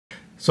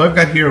So I've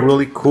got here a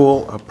really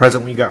cool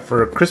present we got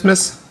for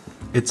Christmas.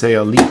 It's a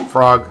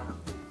LeapFrog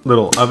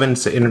little oven.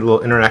 It's a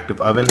little interactive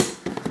oven.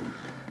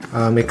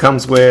 It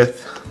comes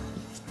with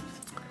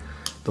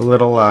the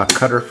little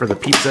cutter for the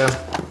pizza,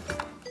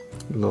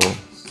 little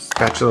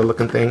spatula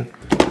looking thing.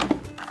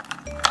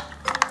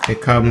 It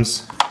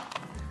comes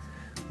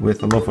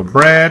with a loaf of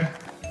bread.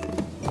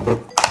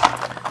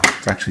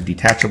 It's actually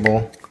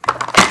detachable.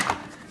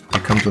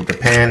 It comes with the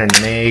pan and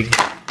an egg.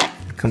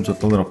 It comes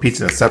with the little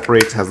pizza that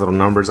separates, has little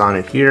numbers on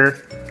it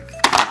here.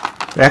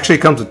 It actually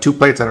comes with 2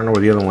 plates. I don't know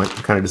where the other one went.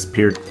 It kind of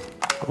disappeared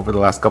over the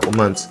last couple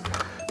months.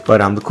 But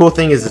the cool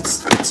thing is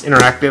it's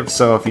interactive,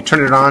 so if you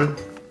turn it on,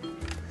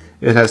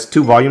 it has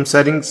 2 volume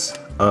settings,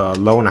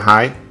 low and a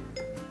high.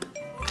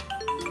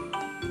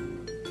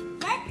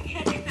 Let's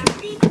cook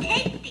something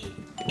tasty.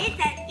 It's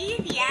as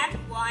easy as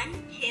 1,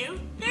 2,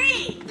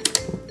 3.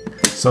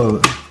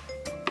 So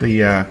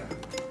the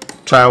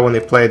child, when they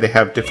play, they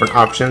have different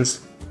options.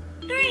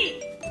 3.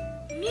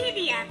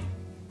 Medium.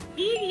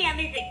 Medium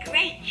is a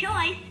great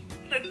choice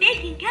for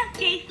baking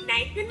cupcakes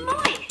nice and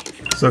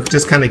moist. So it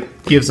just kind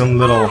of gives them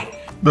little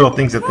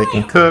things that they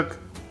can cook.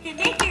 To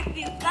make your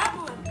food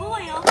bubble and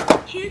boil,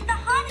 choose the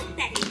hottest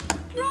setting,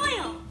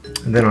 broil.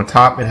 And then on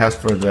top it has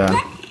for the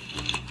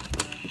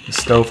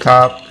stove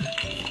top.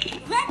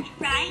 Let's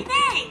fry an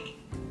egg.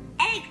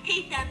 Eggs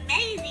taste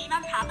amazing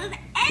on top of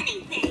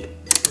anything.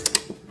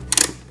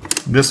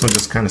 This one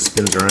just kind of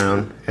spins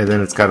around, and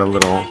then it's got a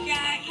little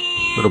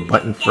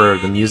button for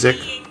the music.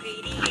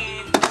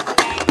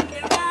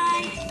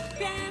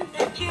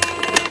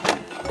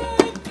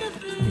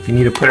 If you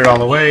need to put it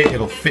all away,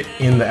 it'll fit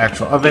in the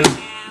actual oven,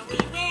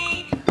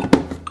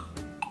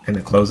 and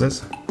it closes.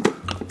 So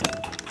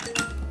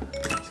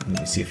let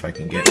me see if I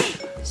can get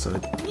it. So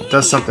it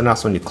does something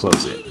else when you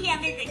close it.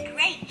 Medium is a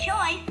great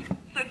choice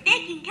for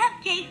baking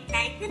cupcakes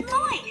nice and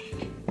moist.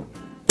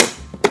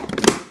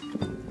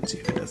 Let's see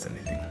if it does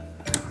anything.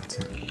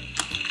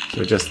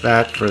 So just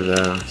that for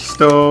the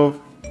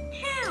stove, 2.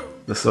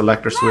 the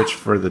selector switch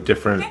for the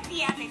different, Set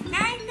the oven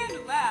nice and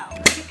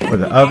low. for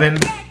the oven,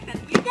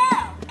 From your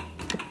dough.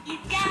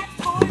 You've got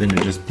 4 and then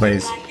it just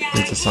plays,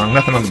 it's a song,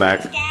 nothing on the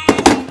back.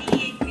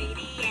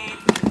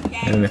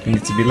 And if it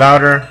needs to be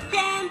louder,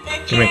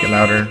 you can make it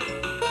louder. Put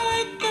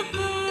the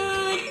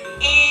food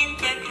in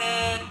the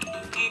cook,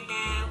 and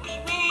now we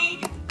wait.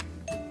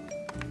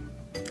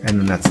 And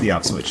then that's the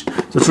off switch.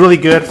 So it's really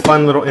good,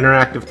 fun little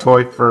interactive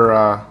toy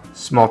for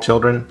small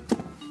children.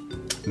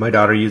 My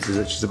daughter uses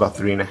it. She's about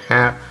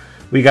 3.5.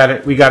 We got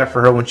it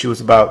for her when she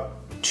was about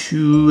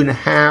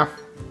 2.5.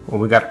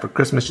 When we got it for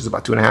Christmas, she's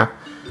about 2.5.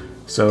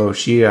 So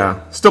she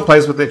still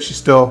plays with it. She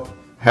still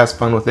has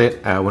fun with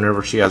it.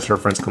 Whenever she has her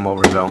friends come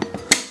over, they'll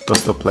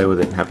still play with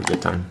it and have a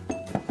good time.